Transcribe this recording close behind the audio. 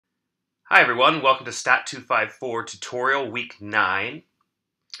Hi everyone, welcome to Stat 254 tutorial week 9.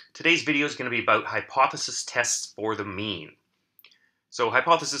 Today's video is going to be about hypothesis tests for the mean. So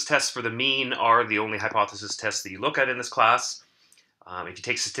hypothesis tests for the mean are the only hypothesis tests that you look at in this class. If you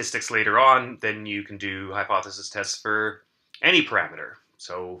take statistics later on, then you can do hypothesis tests for any parameter.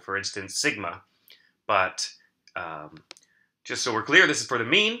 So for instance, sigma. But just so we're clear, this is for the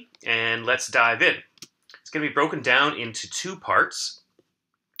mean, and let's dive in. It's going to be broken down into two parts.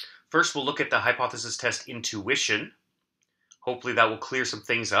 First, we'll look at the hypothesis test intuition. Hopefully that will clear some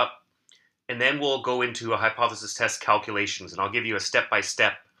things up. And then we'll go into a hypothesis test calculations, and I'll give you a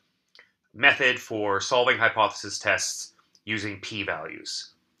step-by-step method for solving hypothesis tests using p-values.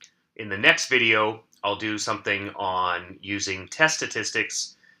 In the next video, I'll do something on using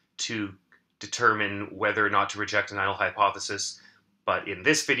t-statistics to determine whether or not to reject a null hypothesis. But in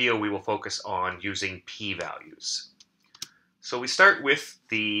this video, we will focus on using p-values. So we start with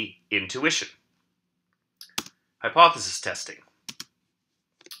the intuition. Hypothesis testing.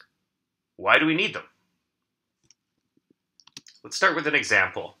 Why do we need them? Let's start with an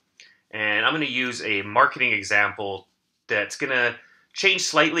example. And I'm going to use a marketing example that's going to change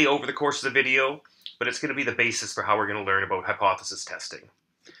slightly over the course of the video, but it's going to be the basis for how we're going to learn about hypothesis testing.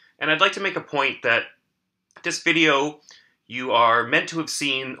 And I'd like to make a point that this video, you are meant to have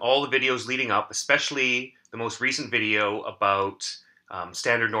seen all the videos leading up, especially the most recent video about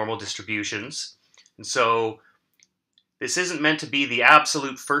standard normal distributions. And so this isn't meant to be the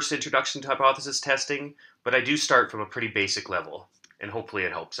absolute first introduction to hypothesis testing, but I do start from a pretty basic level, and hopefully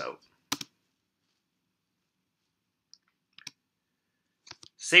it helps out.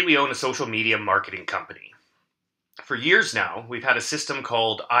 Say we own a social media marketing company. For years now, we've had a system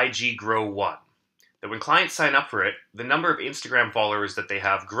called IG Grow 1, that when clients sign up for it, the number of Instagram followers that they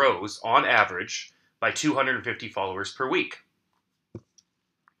have grows, on average, by 250 followers per week.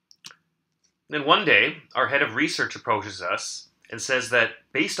 Then one day, our head of research approaches us and says that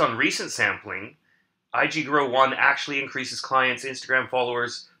based on recent sampling, IG Grow 1 actually increases clients' Instagram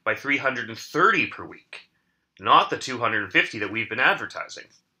followers by 330 per week, not the 250 that we've been advertising.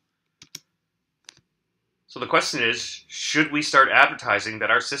 So the question is, should we start advertising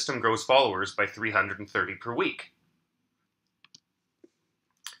that our system grows followers by 330 per week?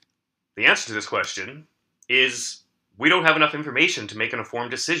 The answer to this question is we don't have enough information to make an informed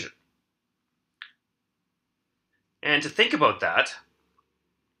decision. And to think about that,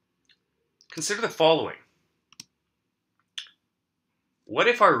 consider the following. What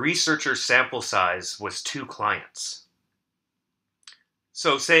if our researcher sample size was 2 clients?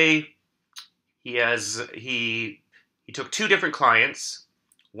 So say he took 2 different clients,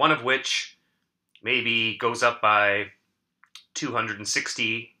 one of which maybe goes up by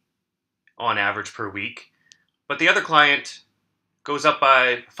 260 on average per week, but the other client goes up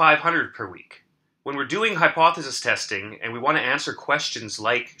by 500 per week. When we're doing hypothesis testing and we want to answer questions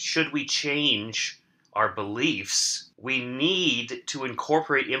like, should we change our beliefs, we need to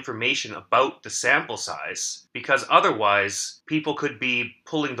incorporate information about the sample size, because otherwise people could be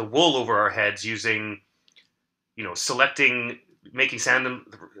pulling the wool over our heads using, selecting, making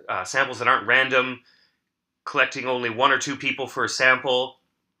samples that aren't random, collecting only 1 or 2 people for a sample.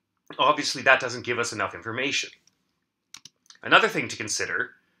 Obviously, that doesn't give us enough information. Another thing to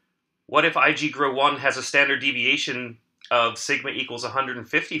consider, what if IG Grow 1 has a standard deviation of sigma equals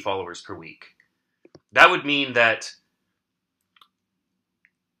 150 followers per week? That would mean that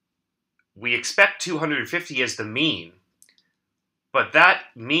we expect 250 as the mean, but that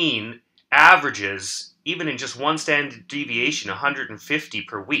mean averages, even in just one standard deviation, 150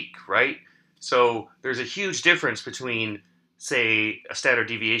 per week, right? So there's a huge difference between, say, a standard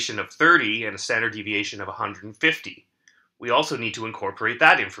deviation of 30 and a standard deviation of 150. We also need to incorporate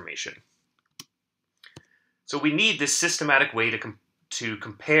that information. So we need this systematic way to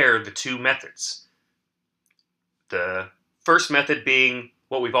compare the two methods. The first method being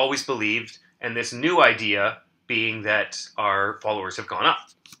what we've always believed, and this new idea being that our followers have gone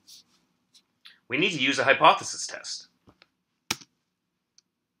up. We need to use a hypothesis test.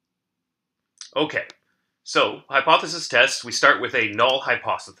 Okay. So, hypothesis tests, we start with a null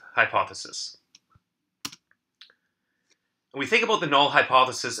hypothesis. And we think about the null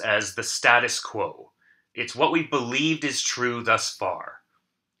hypothesis as the status quo. It's what we've believed is true thus far.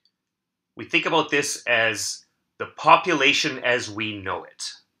 We think about this as the population as we know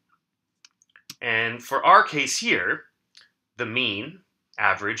it. And for our case here, the mean,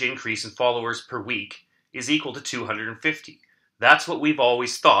 average increase in followers per week is equal to 250. That's what we've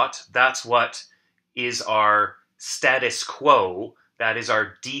always thought. That's what is our status quo, that is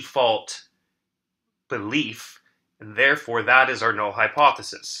our default belief, and therefore that is our null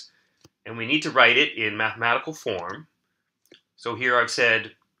hypothesis. and we need to write it in mathematical form. So here I've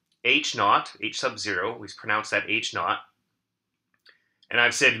said h naught, h sub 0, we pronounce that h naught, and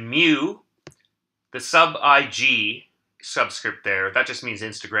I've said mu, the sub ig subscript there, that just means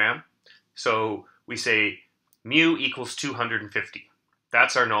Instagram. So we say mu equals 250.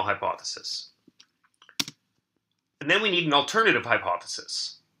 That's our null hypothesis. And then we need an alternative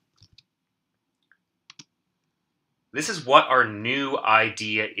hypothesis. This is what our new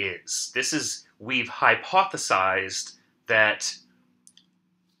idea is. We've hypothesized that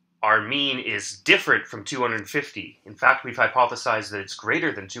our mean is different from 250. In fact, we've hypothesized that it's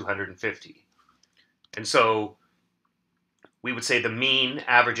greater than 250. And so we would say the mean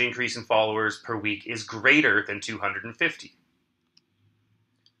average increase in followers per week is greater than 250.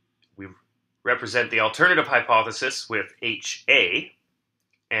 We represent the alternative hypothesis with HA,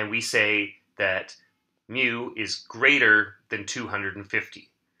 and we say that mu is greater than 250.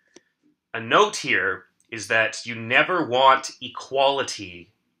 A note here is that you never want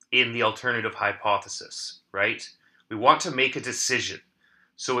equality in the alternative hypothesis, right? We want to make a decision.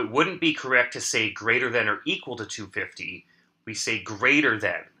 So it wouldn't be correct to say greater than or equal to 250. We say greater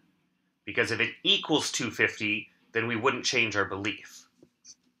than, because if it equals 250, then we wouldn't change our belief.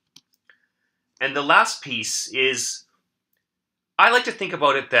 And the last piece is, I like to think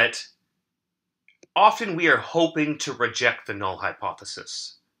about it that often we are hoping to reject the null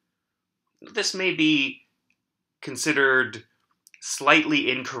hypothesis. This may be considered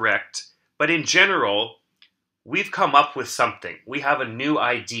slightly incorrect, but in general, we've come up with something. We have a new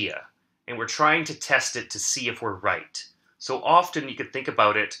idea, and we're trying to test it to see if we're right. So often you could think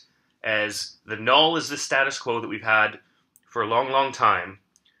about it as the null is the status quo that we've had for a long, long time.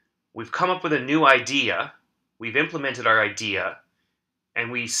 We've come up with a new idea, we've implemented our idea,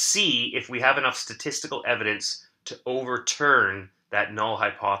 and we see if we have enough statistical evidence to overturn that null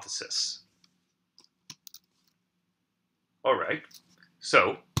hypothesis. All right,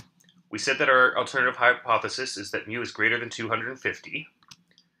 so we said that our alternative hypothesis is that mu is greater than 250.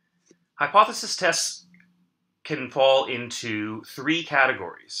 Hypothesis tests can fall into three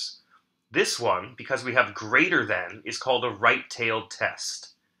categories. This one, because we have greater than, is called a right-tailed test.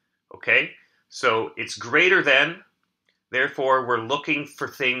 Okay, so it's greater than, therefore we're looking for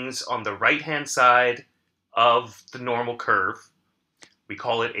things on the right-hand side of the normal curve. We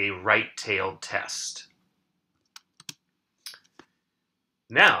call it a right-tailed test.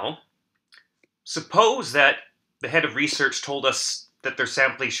 Now, suppose that the head of research told us that their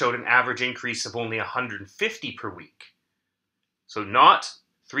sampling showed an average increase of only 150 per week. So not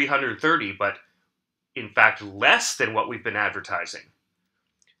 330, but in fact less than what we've been advertising.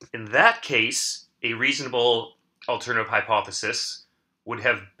 In that case, a reasonable alternative hypothesis would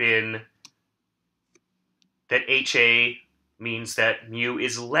have been that HA means that mu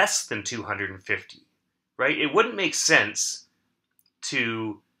is less than 250, right? It wouldn't make sense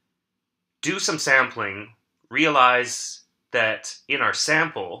to do some sampling, realize that in our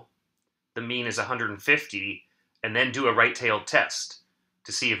sample, the mean is 150, and then do a right-tailed test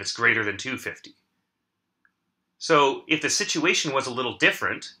to see if it's greater than 250. So if the situation was a little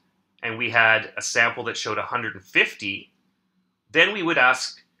different, and we had a sample that showed 150, then we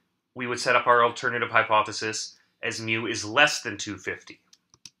would set up our alternative hypothesis as mu is less than 250.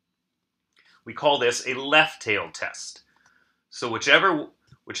 We call this a left-tailed test. So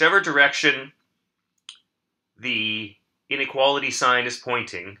whichever direction the inequality sign is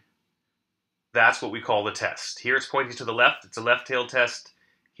pointing, that's what we call the test. Here it's pointing to the left, it's a left-tailed test.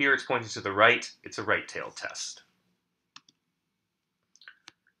 Here it's pointing to the right, it's a right-tailed test.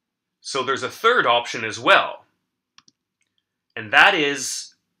 So there's a third option as well, and that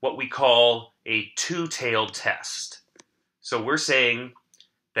is what we call a two-tailed test. So we're saying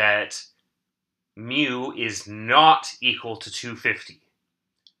that mu is not equal to 250.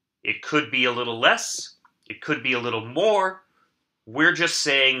 It could be a little less, it could be a little more. We're just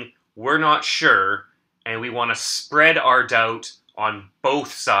saying we're not sure, and we want to spread our doubt on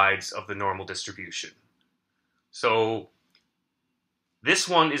both sides of the normal distribution. So this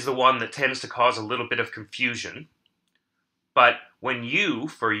one is the one that tends to cause a little bit of confusion. But when you,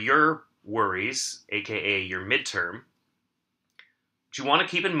 for your worries, aka your midterm, what you want to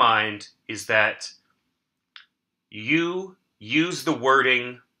keep in mind is that you use the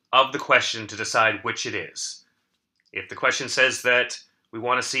wording of the question to decide which it is. If the question says that we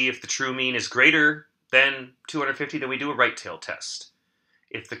want to see if the true mean is greater than 250, then we do a right-tailed test.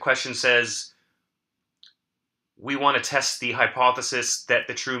 If the question says we want to test the hypothesis that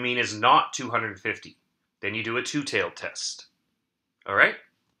the true mean is not 250, then you do a two-tailed test. All right?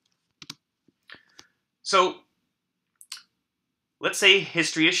 So Let's say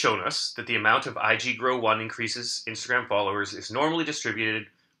history has shown us that the amount of IG Grow 1 increases Instagram followers is normally distributed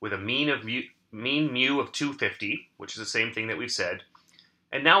with a mean mu of 250, which is the same thing that we've said.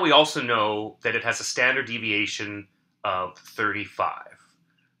 And now we also know that it has a standard deviation of 35,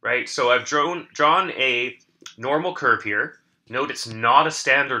 right? So I've drawn a normal curve here. Note it's not a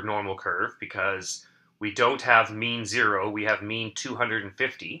standard normal curve because we don't have mean 0, we have mean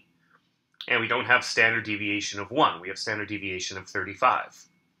 250. And we don't have standard deviation of 1. We have standard deviation of 35.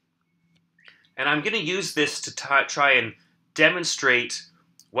 And I'm going to use this to try and demonstrate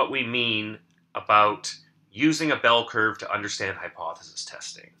what we mean about using a bell curve to understand hypothesis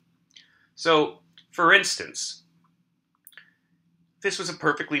testing. So, for instance, this was a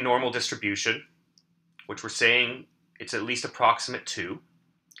perfectly normal distribution, which we're saying it's at least approximate to.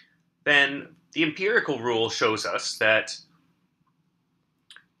 Then the empirical rule shows us that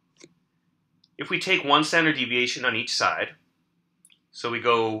if we take one standard deviation on each side, so we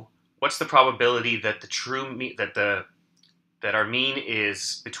go, what's the probability that that our mean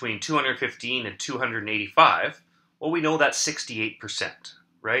is between 215 and 285? Well, we know that's 68%,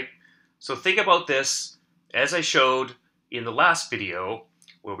 right? So think about this as I showed in the last video,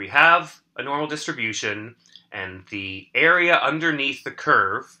 where we have a normal distribution and the area underneath the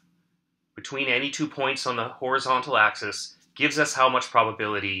curve between any 2 points on the horizontal axis gives us how much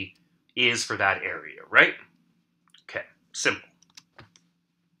probability is for that area, right? Okay, simple.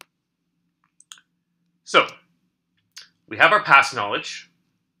 So, we have our past knowledge.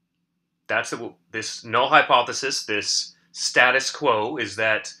 That's this null hypothesis, this status quo, is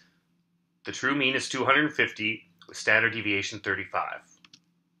that the true mean is 250 with standard deviation 35.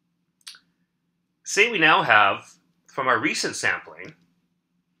 Say we now have, from our recent sampling,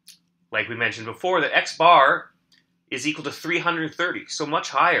 like we mentioned before, that x bar is equal to 330, so much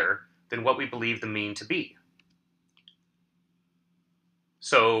higher than what we believe the mean to be.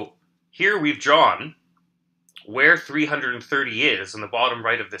 So here we've drawn where 330 is on the bottom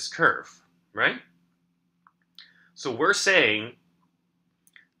right of this curve, right? So we're saying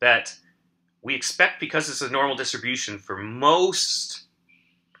that we expect, because it's a normal distribution, for most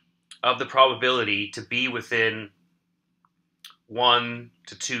of the probability to be within 1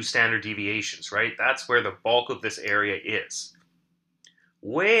 to 2 standard deviations, right? That's where the bulk of this area is.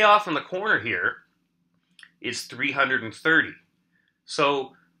 Way off in the corner here is 330.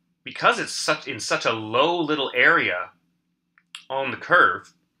 So because it's in such a low little area on the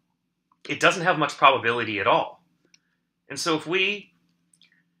curve, it doesn't have much probability at all. And so if we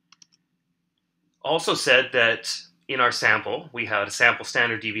also said that in our sample, we had a sample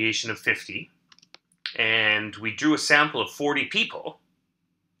standard deviation of 50, and we drew a sample of 40 people,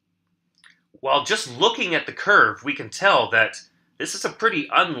 while just looking at the curve, we can tell that this is a pretty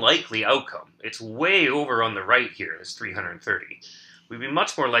unlikely outcome. It's way over on the right here, this 330. We'd be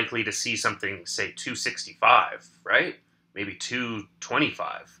much more likely to see something, say, 265, right? Maybe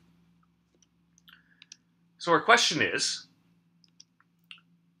 225. So our question is,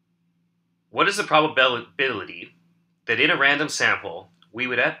 what is the probability that in a random sample, we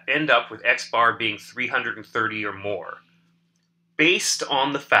would end up with x bar being 330 or more, based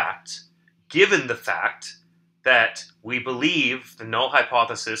on the fact, given the fact, that we believe the null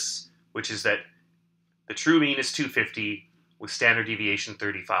hypothesis, which is that the true mean is 250 with standard deviation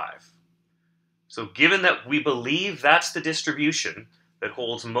 35. So given that we believe that's the distribution that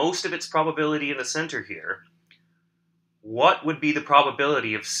holds most of its probability in the center here, what would be the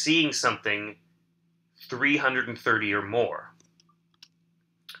probability of seeing something 330 or more?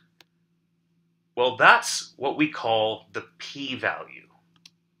 Well, that's what we call the p-value.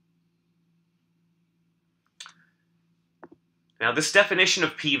 Now, this definition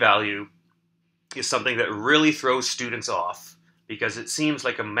of p-value is something that really throws students off because it seems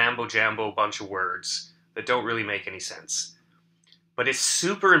like a mambo-jambo bunch of words that don't really make any sense. But it's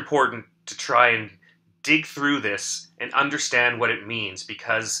super important to try and dig through this and understand what it means,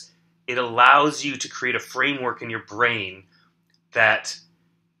 because it allows you to create a framework in your brain that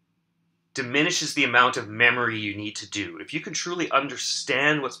diminishes the amount of memory you need to do. If you can truly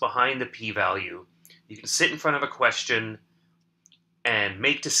understand what's behind the p-value, you can sit in front of a question and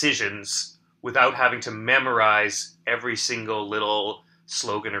make decisions without having to memorize every single little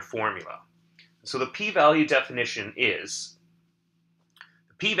slogan or formula. So the p-value definition is,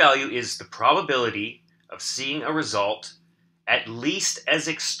 the p-value is the probability of seeing a result at least as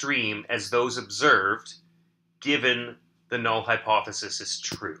extreme as those observed, given the null hypothesis is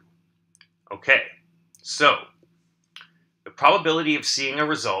true. Okay, so the probability of seeing a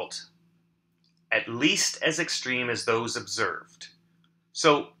result at least as extreme as those observed.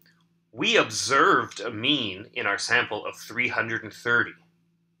 So we observed a mean in our sample of 330.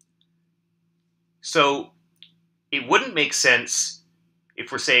 So it wouldn't make sense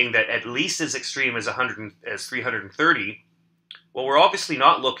if we're saying that at least as extreme as 330. Well, we're obviously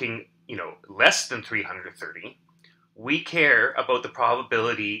not looking, less than 330. We care about the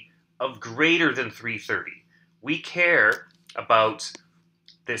probability of greater than 330. We care about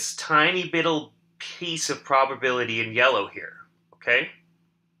this tiny little piece of probability in yellow here, okay?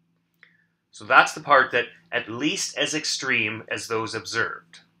 So that's the part that at least as extreme as those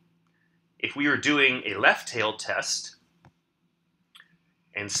observed. If we were doing a left-tailed test,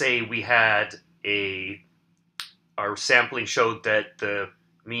 and say we had our sampling showed that the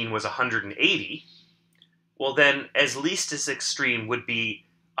mean was 180, well then as least as extreme would be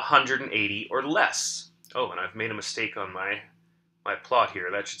 180 or less. Oh, and I've made a mistake on my plot here.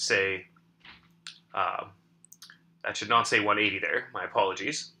 That should say, that should not say 180 there. My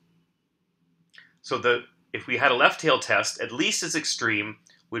apologies. So if we had a left-tailed test, at least as extreme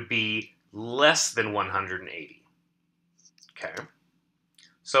would be less than 180. Okay.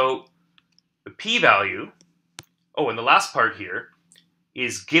 So the p-value, and the last part here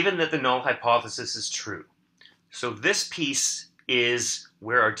is given that the null hypothesis is true. So this piece is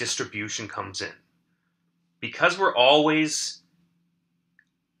where our distribution comes in. Because we're always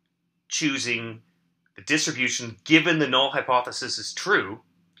choosing the distribution given the null hypothesis is true,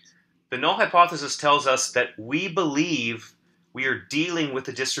 the null hypothesis tells us that we believe we are dealing with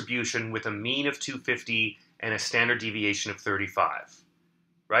a distribution with a mean of 250 and a standard deviation of 35.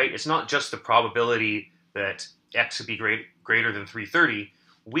 Right? It's not just the probability that x would be greater than 330.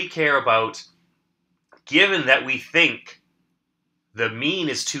 We care about, given that we think the mean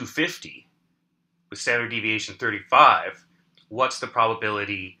is 250 with standard deviation 35, what's the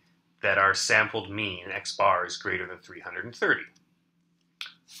probability that our sampled mean, x bar, is greater than 330?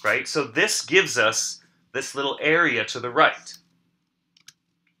 Right? So this gives us this little area to the right.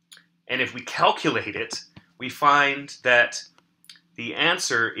 And if we calculate it, we find that the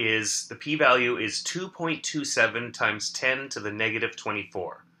answer is, the p-value is 2.27 times 10 to the negative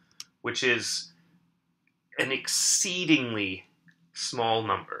 24, which is an exceedingly small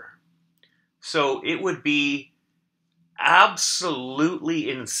number. So it would be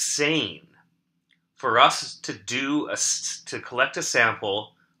absolutely insane for us to collect a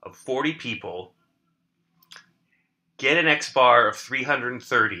sample of 40 people, get an x bar of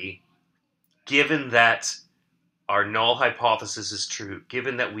 330, given that our null hypothesis is true,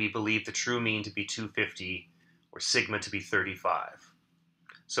 given that we believe the true mean to be 250 or sigma to be 35.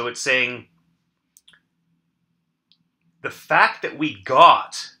 So it's saying the fact that we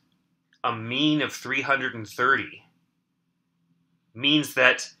got a mean of 330 means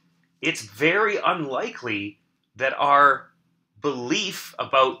that it's very unlikely that our belief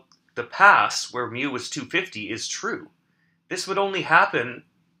about the past, where mu was 250, is true. This would only happen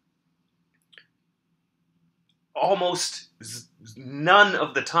almost none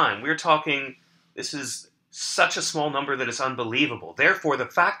of the time. We're talking, this is such a small number that it's unbelievable. Therefore, the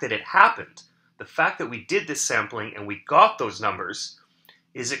fact that it happened, the fact that we did this sampling and we got those numbers,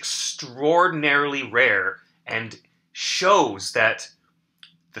 is extraordinarily rare and shows that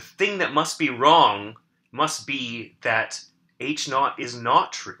the thing that must be wrong must be that H0 is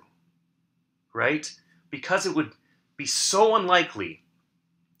not true, right? Because it would be so unlikely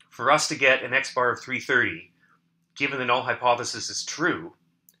for us to get an x bar of 330 given the null hypothesis is true.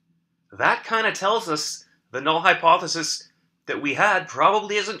 That kind of tells us the null hypothesis that we had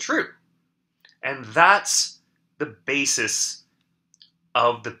probably isn't true. And that's the basis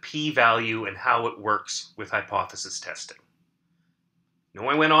of the p-value and how it works with hypothesis testing. I know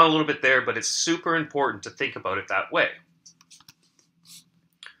I went on a little bit there, but it's super important to think about it that way.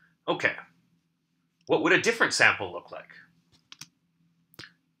 Okay, what would a different sample look like?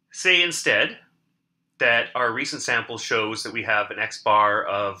 Say instead that our recent sample shows that we have an x bar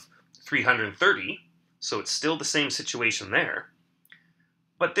of 330, so it's still the same situation there.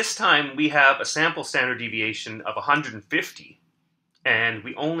 But this time we have a sample standard deviation of 150, and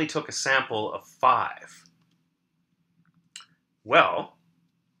we only took a sample of 5. Well,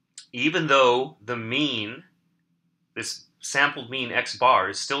 even though the mean, this sampled mean x bar,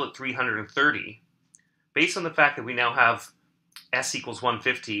 is still at 330, based on the fact that we now have s equals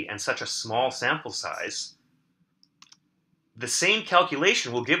 150 and such a small sample size, the same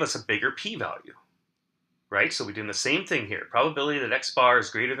calculation will give us a bigger p-value, right? So we're doing the same thing here. Probability that x bar is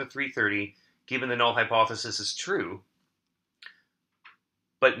greater than 330, given the null hypothesis is true.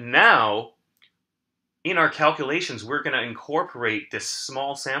 But now, in our calculations, we're going to incorporate this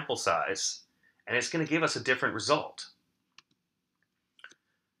small sample size, and it's going to give us a different result.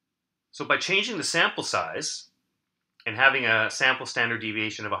 So by changing the sample size and having a sample standard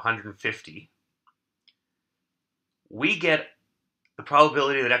deviation of 150, we get the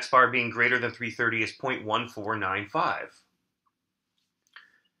probability that x bar being greater than 330 is 0.1495.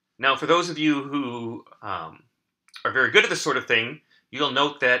 Now, for those of you who are very good at this sort of thing, you'll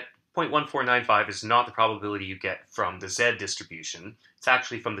note that 0.1495 is not the probability you get from the z distribution. It's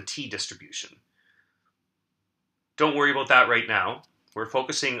actually from the t distribution. Don't worry about that right now. We're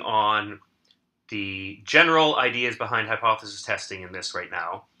focusing on the general ideas behind hypothesis testing in this right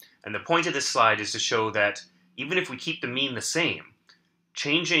now. And the point of this slide is to show that even if we keep the mean the same,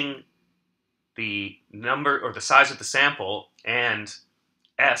 changing the number or the size of the sample and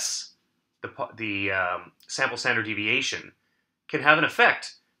S, the sample standard deviation, can have an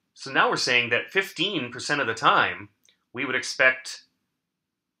effect. So now we're saying that 15% of the time we would expect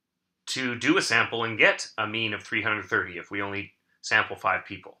to do a sample and get a mean of 330 if we only sample 5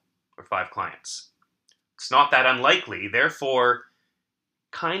 people or 5 clients. It's not that unlikely, therefore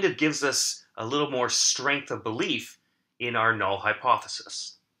kind of gives us a little more strength of belief in our null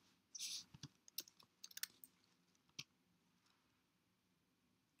hypothesis.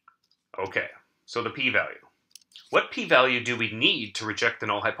 Okay, so the p-value. What p-value do we need to reject the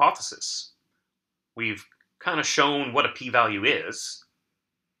null hypothesis? We've kind of shown what a p-value is,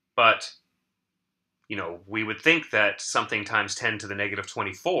 but we would think that something times 10 to the negative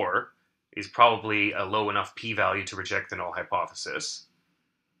 24 is probably a low enough p-value to reject the null hypothesis.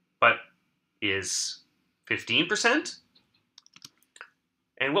 But is 15%?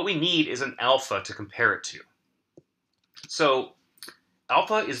 And what we need is an alpha to compare it to. So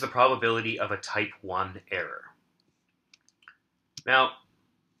alpha is the probability of a type 1 error. Now,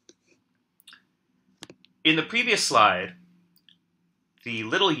 in the previous slide, the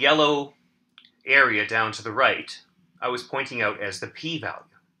little yellow area down to the right, I was pointing out as the p-value,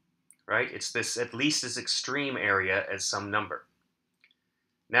 right? It's this at least as extreme area as some number.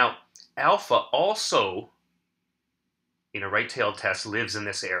 Now, alpha also, in a right-tailed test, lives in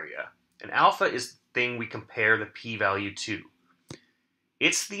this area. And alpha is the thing we compare the p-value to.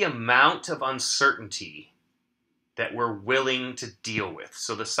 It's the amount of uncertainty that we're willing to deal with.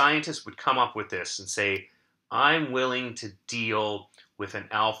 So the scientist would come up with this and say, I'm willing to deal with an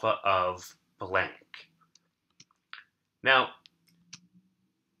alpha of blank. Now,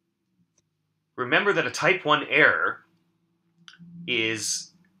 remember that a type 1 error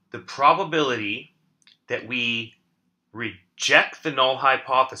is the probability that we reject the null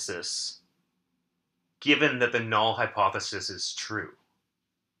hypothesis given that the null hypothesis is true.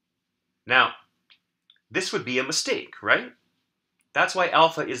 Now, this would be a mistake, right? That's why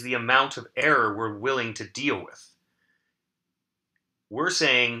alpha is the amount of error we're willing to deal with. We're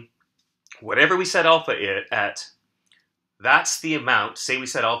saying whatever we set alpha at, that's the amount. Say we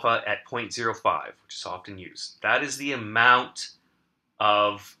set alpha at 0.05, which is often used. That is the amount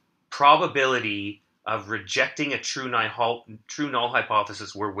of probability of rejecting a true null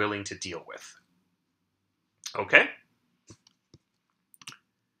hypothesis we're willing to deal with. Okay?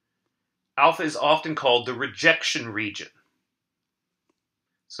 Alpha is often called the rejection region.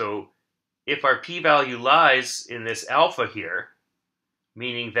 So if our p-value lies in this alpha here,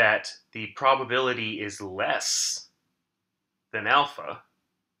 meaning that the probability is less than alpha,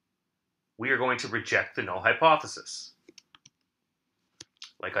 we are going to reject the null hypothesis.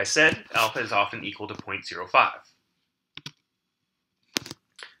 Like I said, alpha is often equal to 0.05.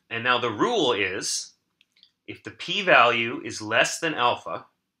 And now the rule is, if the p-value is less than alpha,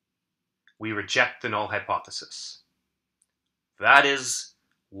 we reject the null hypothesis. That is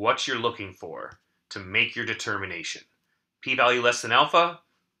what you're looking for to make your determination. P-value less than alpha,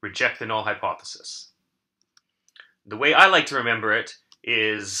 reject the null hypothesis. The way I like to remember it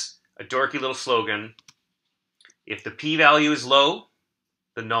is a dorky little slogan. If the p-value is low,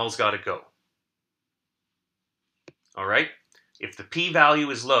 the null's got to go. All right? If the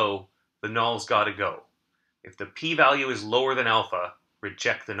p-value is low, the null's got to go. If the p-value is lower than alpha,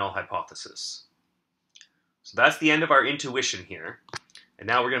 reject the null hypothesis. So that's the end of our intuition here. And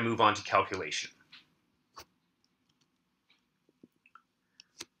now we're going to move on to calculation.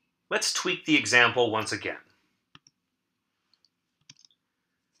 Let's tweak the example once again.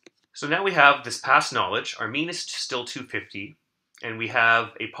 So now we have this past knowledge. Our mean is still 250, and we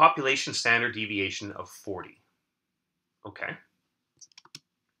have a population standard deviation of 40. Okay.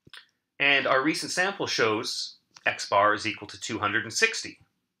 And our recent sample shows x bar is equal to 260.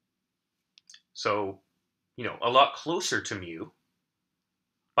 So, a lot closer to mu,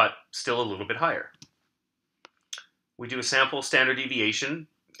 but still a little bit higher. We do a sample standard deviation,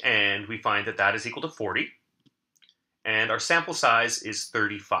 and we find that that is equal to 40. And our sample size is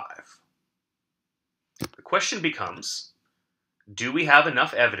 35. question becomes, do we have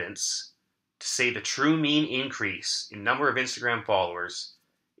enough evidence to say the true mean increase in number of Instagram followers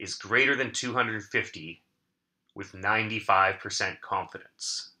is greater than 250 with 95%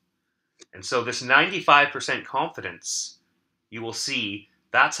 confidence? And so this 95% confidence, you will see,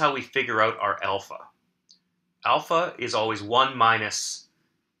 that's how we figure out our alpha. Alpha is always 1 minus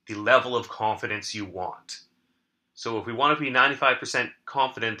the level of confidence you want. So if we want to be 95%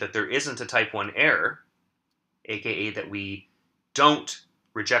 confident that there isn't a type 1 error, aka that we don't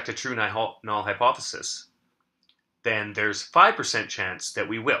reject a true null hypothesis, then there's 5% chance that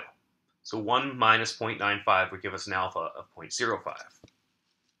we will. So 1 minus 0.95 would give us an alpha of 0.05.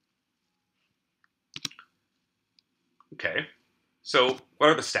 Okay, so what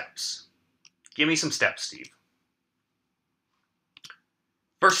are the steps? Give me some steps, Steve.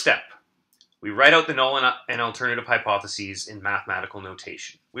 First step, we write out the null and alternative hypotheses in mathematical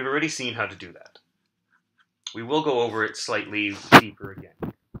notation. We've already seen how to do that. We will go over it slightly deeper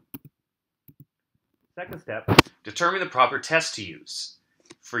again. Second step, determine the proper test to use.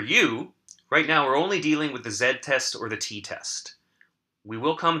 For you, right now we're only dealing with the z-test or the t-test. We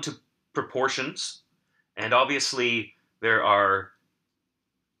will come to proportions, and obviously there are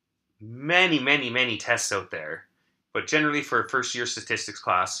many tests out there, but generally for a first-year statistics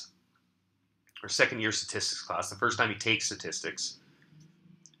class, or second-year statistics class, the first time you take statistics,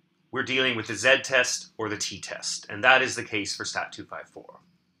 we're dealing with the z-test or the t-test, and that is the case for Stat 254.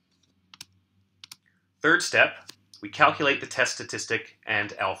 Third step, we calculate the test statistic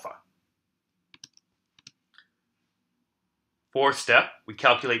and alpha. Fourth step, we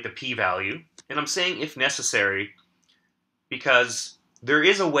calculate the p-value, and I'm saying if necessary because there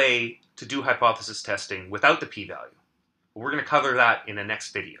is a way to do hypothesis testing without the p-value. We're going to cover that in the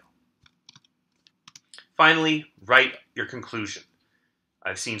next video. Finally, write your conclusion.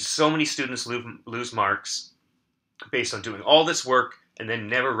 I've seen so many students lose marks based on doing all this work and then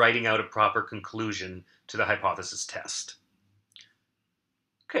never writing out a proper conclusion to the hypothesis test.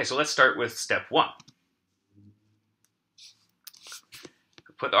 Okay, so let's start with step 1.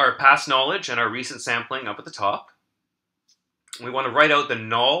 Put our past knowledge and our recent sampling up at the top. We want to write out the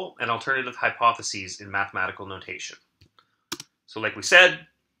null and alternative hypotheses in mathematical notation. So like we said,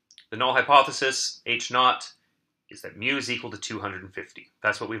 the null hypothesis, H naught, is that mu is equal to 250.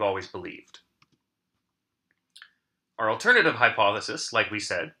 That's what we've always believed. Our alternative hypothesis, like we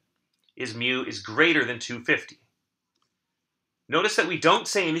said, is mu is greater than 250. Notice that we don't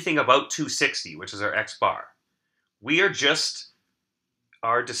say anything about 260, which is our x bar.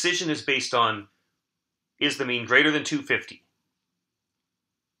 Our decision is based on, is the mean greater than 250?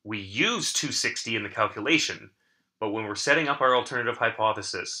 We use 260 in the calculation, but when we're setting up our alternative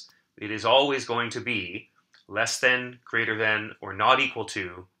hypothesis, it is always going to be less than, greater than, or not equal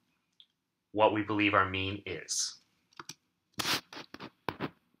to what we believe our mean is.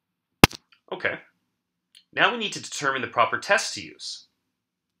 Okay, now we need to determine the proper test to use.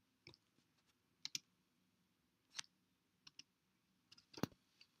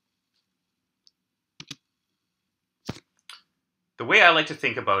 The way I like to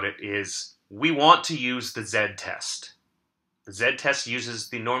think about it is we want to use the z-test. The z-test uses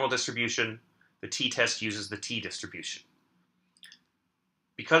the normal distribution, the t-test uses the t-distribution.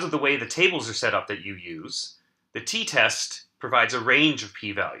 Because of the way the tables are set up that you use, the t-test provides a range of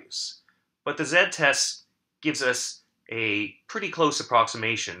p-values, but the z-test gives us a pretty close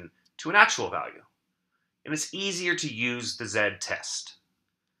approximation to an actual value. And it's easier to use the z-test.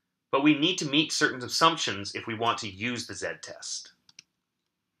 But we need to meet certain assumptions if we want to use the z-test.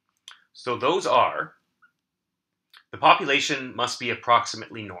 So those are, the population must be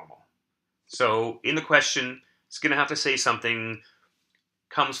approximately normal. So in the question, it's going to have to say something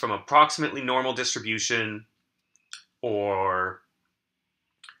comes from approximately normal distribution, or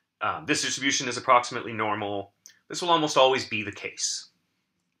this distribution is approximately normal. This will almost always be the case.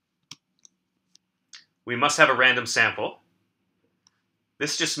 We must have a random sample.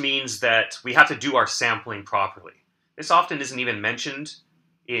 This just means that we have to do our sampling properly. This often isn't even mentioned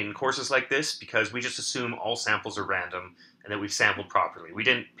in courses like this because we just assume all samples are random and that we've sampled properly. We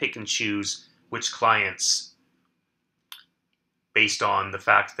didn't pick and choose which clients based on the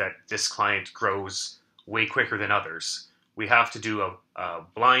fact that this client grows way quicker than others. We have to do a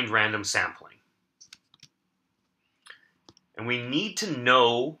blind random sampling. And we need to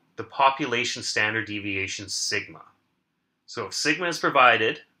know the population standard deviation sigma. So if sigma is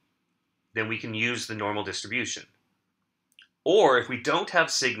provided, then we can use the normal distribution. Or if we don't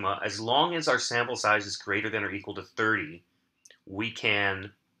have sigma, as long as our sample size is greater than or equal to 30, we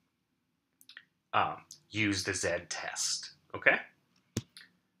can use the z-test. Okay?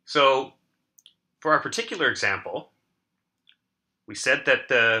 So For our particular example, we said that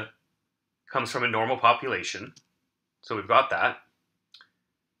the comes from a normal population, so we've got that.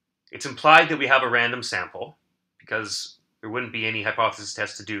 It's implied that we have a random sample, because there wouldn't be any hypothesis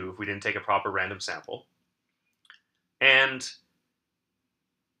test to do if we didn't take a proper random sample. And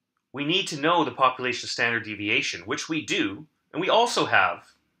we need to know the population standard deviation, which we do, and we also have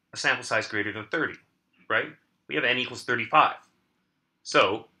a sample size greater than 30, right? We have n equals 35.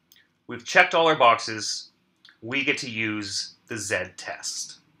 So we've checked all our boxes. We get to use the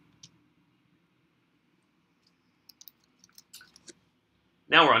z-test.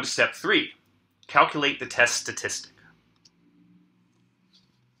 Now we're on to step 3. Calculate the test statistic.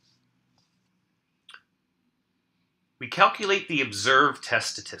 We calculate the observed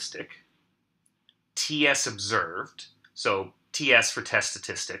test statistic, TS observed, so TS for test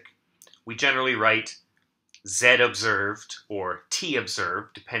statistic. We generally write Z observed or T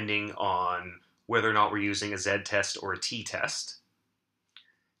observed, depending on whether or not we're using a Z test or a T test.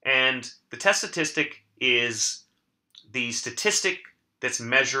 And the test statistic is the statistic that's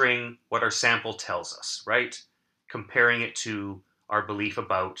measuring what our sample tells us, right? Comparing it to our belief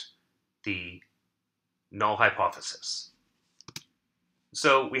about the null hypothesis.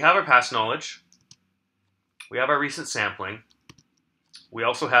 So we have our past knowledge, we have our recent sampling, we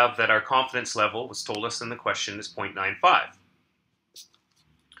also have that our confidence level was told us in the question is 0.95.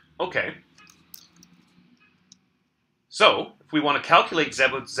 Okay. So if we want to calculate Z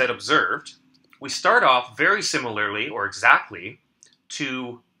observed, we start off very similarly or exactly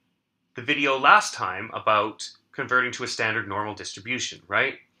to the video last time about converting to a standard normal distribution,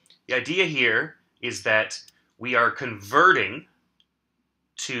 right? The idea here is that we are converting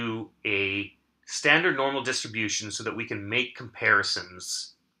to a standard normal distribution so that we can make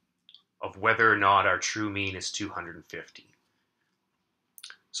comparisons of whether or not our true mean is 250.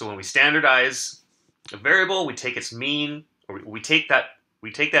 So when we standardize a variable, we take its mean, or we take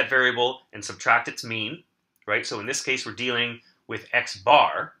that variable and subtract its mean, right? So in this case, we're dealing with x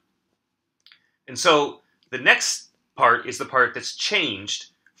bar. And so the next part is the part that's changed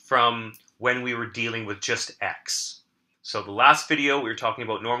from when we were dealing with just x. So the last video, we were talking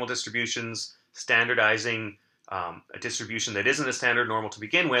about normal distributions, standardizing a distribution that isn't a standard normal to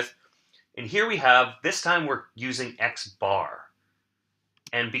begin with. And here we have, this time we're using x bar.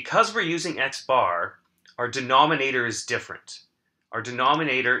 And because we're using x bar, our denominator is different. Our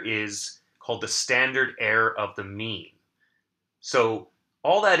denominator is called the standard error of the mean. So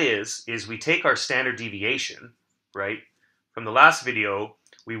all that is we take our standard deviation, right? From the last video,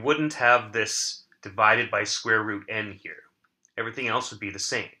 we wouldn't have this divided by square root n here. Everything else would be the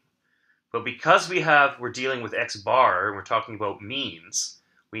same. But because we're dealing with x bar, and we're talking about means,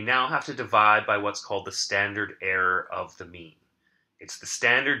 we now have to divide by what's called the standard error of the mean. It's the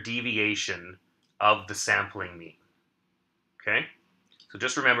standard deviation of the sampling mean. Okay? So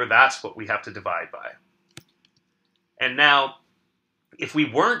just remember that's what we have to divide by. And now, if we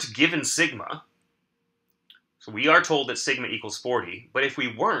weren't given sigma, so we are told that sigma equals 40, but if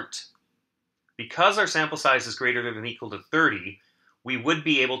we weren't, because our sample size is greater than or equal to 30, we would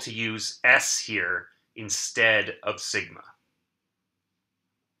be able to use S here instead of sigma.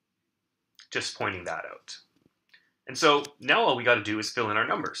 Just pointing that out. And so now all we got to do is fill in our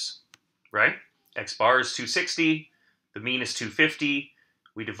numbers, right? X bar is 260, the mean is 250,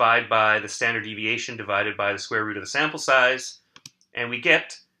 we divide by the standard deviation divided by the square root of the sample size, and we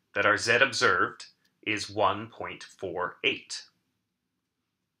get that our Z observed is 1.48.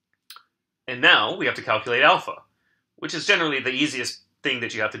 And now we have to calculate alpha, which is generally the easiest thing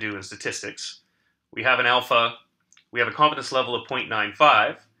that you have to do in statistics. We have an alpha, we have a confidence level of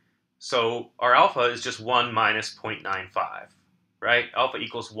 0.95, so our alpha is just 1 minus 0.95, right? Alpha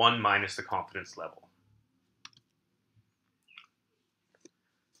equals 1 minus the confidence level.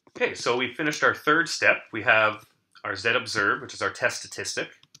 Okay, so we finished our third step. We have our Z observed, which is our test statistic,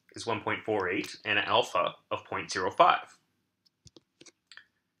 is 1.48, and an alpha of 0.05.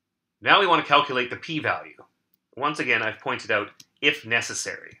 Now we want to calculate the p-value. Once again, I've pointed out if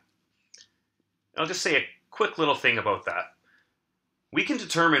necessary. I'll just say a quick little thing about that. We can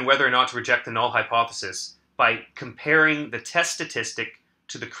determine whether or not to reject the null hypothesis by comparing the test statistic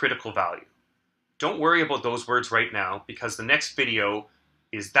to the critical value. Don't worry about those words right now, because the next video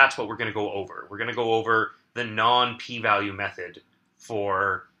that's what we're going to go over. We're going to go over the non-p-value method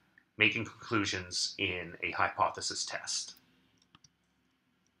for making conclusions in a hypothesis test.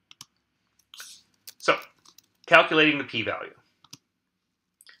 So, calculating the p-value.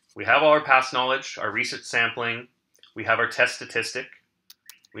 We have all our past knowledge, our recent sampling, we have our test statistic,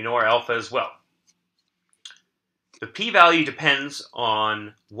 we know our alpha as well. The p-value depends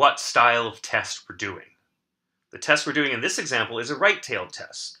on what style of test we're doing. The test we're doing in this example is a right-tailed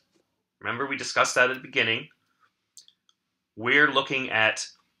test. Remember, we discussed that at the beginning. We're looking at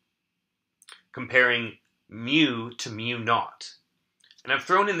comparing mu to mu naught. And I've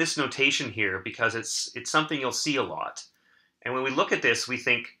thrown in this notation here because it's something you'll see a lot. And when we look at this, we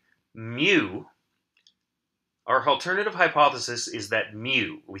think mu, our alternative hypothesis is that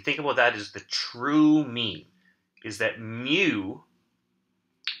mu, we think about that as the true mean, is that mu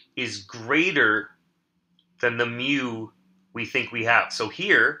is greater than the mu we think we have. So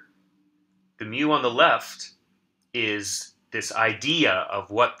here, the mu on the left is this idea of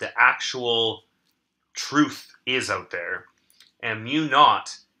what the actual truth is out there. And mu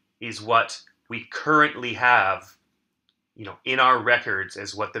naught is what we currently have, in our records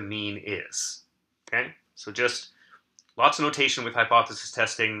as what the mean is. Okay? So just lots of notation with hypothesis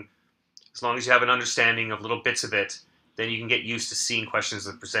testing. As long as you have an understanding of little bits of it, then you can get used to seeing questions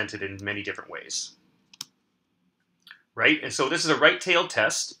that are presented in many different ways. Right? And so this is a right-tailed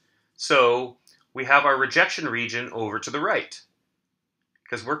test. So we have our rejection region over to the right.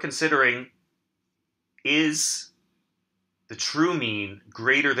 Because we're considering, is the true mean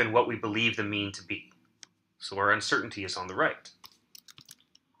greater than what we believe the mean to be? So our uncertainty is on the right.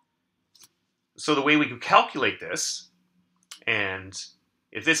 So the way we could calculate this, and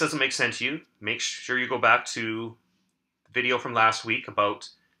if this doesn't make sense to you, make sure you go back to the video from last week about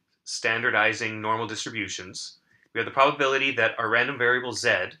standardizing normal distributions. We have the probability that our random variable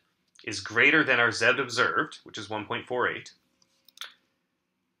z is greater than our z observed, which is 1.48.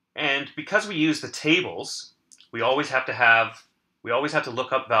 And because we use the tables, we always have to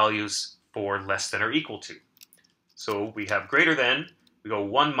look up values for less than or equal to. So we have greater than, we go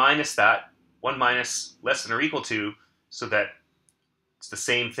 1 minus that, 1 minus less than or equal to, so that it's the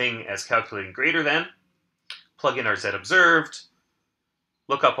same thing as calculating greater than. Plug in our z observed,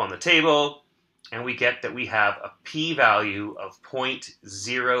 look up on the table, and we get that we have a p-value of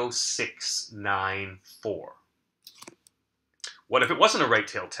 0.0694. What if it wasn't a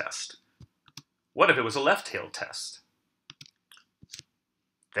right-tailed test? What if it was a left-tailed test?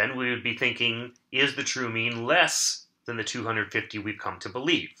 Then we would be thinking, is the true mean less than the 250 we've come to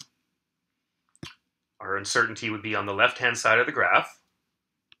believe? Our uncertainty would be on the left-hand side of the graph.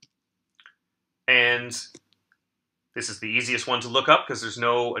 And this is the easiest one to look up because there's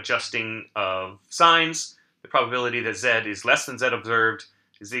no adjusting of signs. The probability that z is less than z observed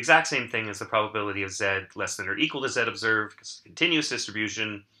is the exact same thing as the probability of z less than or equal to z observed, because it's a continuous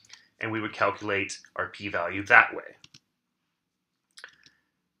distribution, and we would calculate our p-value that way.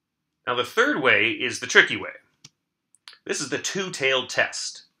 Now the third way is the tricky way. This is the two-tailed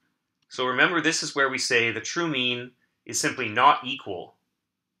test. So remember, this is where we say the true mean is simply not equal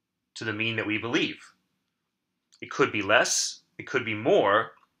to the mean that we believe. It could be less, it could be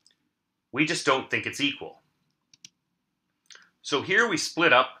more, we just don't think it's equal. So here we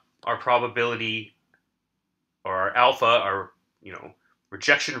split up our probability, or our alpha, our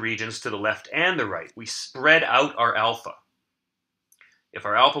rejection regions to the left and the right. We spread out our alpha. If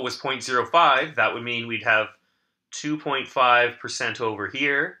our alpha was 0.05, that would mean we'd have 2.5% over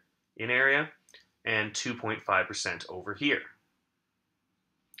here in area and 2.5% over here.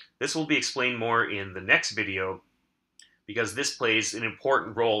 This will be explained more in the next video because this plays an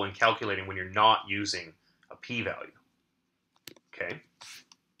important role in calculating when you're not using a p-value. Okay?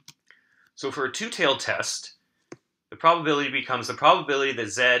 So for a two-tailed test, the probability becomes the probability that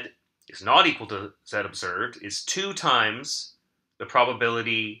z is not equal to z observed is 2 times the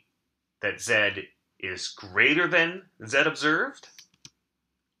probability that z is greater than z observed,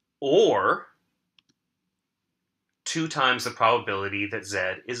 or 2 times the probability that z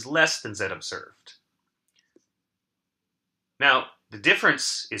is less than z observed. Now, the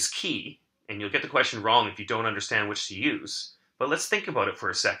difference is key, and you'll get the question wrong if you don't understand which to use, but let's think about it for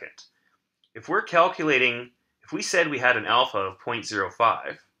a second. If we're calculating, if we said we had an alpha of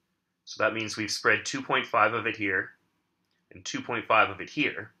 0.05, so that means we've spread 2.5 of it here and 2.5 of it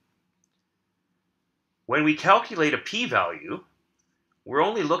here. When we calculate a p-value, we're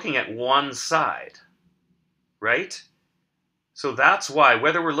only looking at one side, right? So that's why,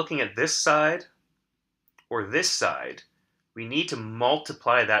 whether we're looking at this side or this side, we need to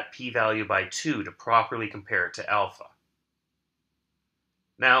multiply that p-value by 2 to properly compare it to alpha.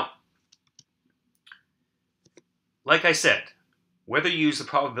 Now, like I said, whether you use the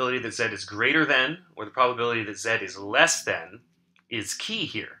probability that z is greater than or the probability that z is less than is key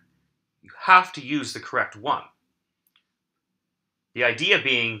here. You have to use the correct one. The idea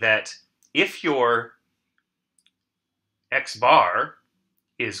being that if your x bar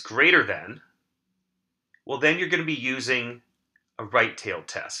is greater than well, then you're going to be using a right-tailed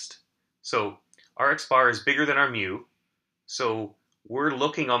test. So our x bar is bigger than our mu, so we're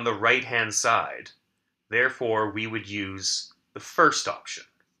looking on the right-hand side. Therefore, we would use the first option.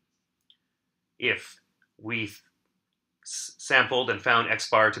 If we sampled and found x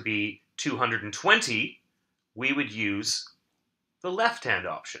bar to be 220, we would use the left-hand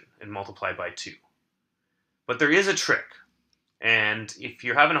option and multiply by 2. But there is a trick, and if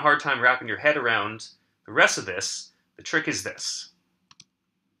you're having a hard time wrapping your head around the rest of this, the trick is this.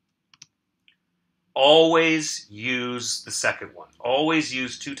 Always use the second one. Always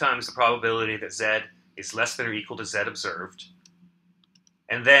use 2 times the probability that z is less than or equal to z observed.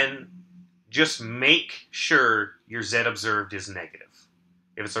 And then just make sure your z observed is negative.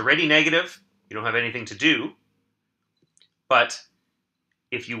 If it's already negative, you don't have anything to do. But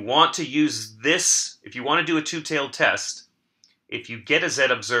if you want to use this, if you want to do a two-tailed test, if you get a z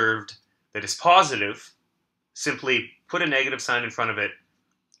observed that is positive, simply put a negative sign in front of it,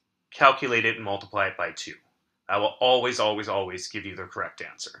 calculate it, and multiply it by 2. That will always, always, always give you the correct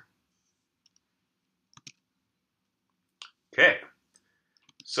answer. Okay,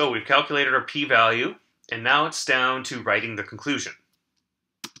 so we've calculated our p-value, and now it's down to writing the conclusion.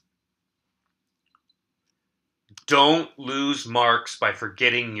 Don't lose marks by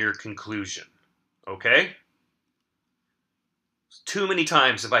forgetting your conclusion, okay? Too many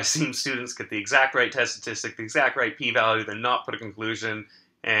times have I seen students get the exact right test statistic, the exact right p-value, then not put a conclusion,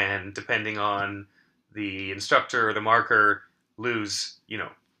 and depending on the instructor or the marker, lose,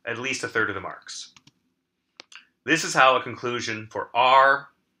 at least a third of the marks. This is how a conclusion for our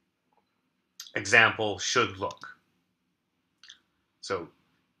example should look. So,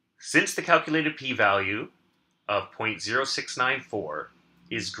 since the calculated p-value of 0.0694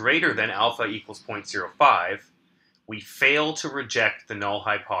 is greater than alpha equals 0.05, we fail to reject the null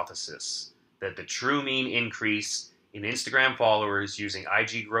hypothesis that the true mean increase in Instagram followers using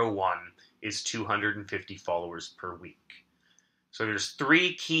IGGrow1 is 250 followers per week. So there's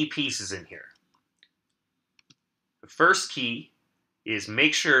 3 key pieces in here. The first key is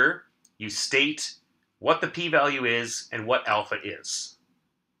make sure you state what the p-value is and what alpha is.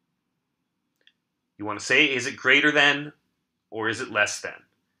 You want to say, is it greater than or is it less than?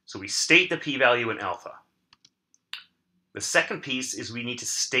 So we state the p-value and alpha. The second piece is we need to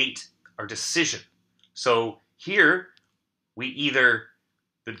state our decision. So here, we either,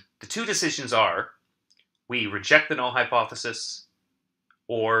 the 2 decisions are, we reject the null hypothesis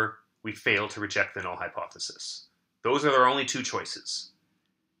or we fail to reject the null hypothesis. Those are our only 2 choices.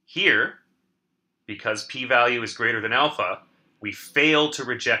 Here, because p-value is greater than alpha, we fail to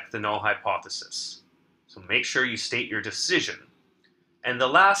reject the null hypothesis. So make sure you state your decision. And the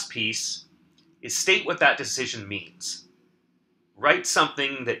last piece is state what that decision means. Write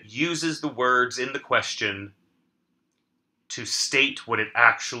something that uses the words in the question to state what it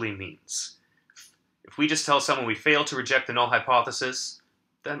actually means. If we just tell someone we fail to reject the null hypothesis,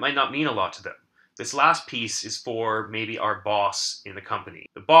 that might not mean a lot to them. This last piece is for maybe our boss in the company.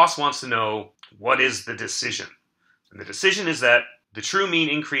 The boss wants to know, what is the decision? And the decision is that the true mean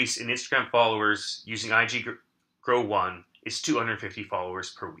increase in Instagram followers using IGGrow1 is 250 followers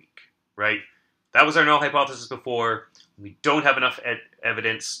per week, right? That was our null hypothesis before. We don't have enough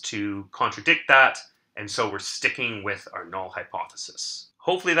evidence to contradict that, and so we're sticking with our null hypothesis.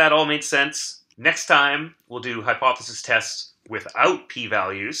 Hopefully that all made sense. Next time, we'll do hypothesis tests without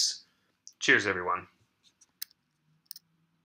p-values. Cheers, everyone.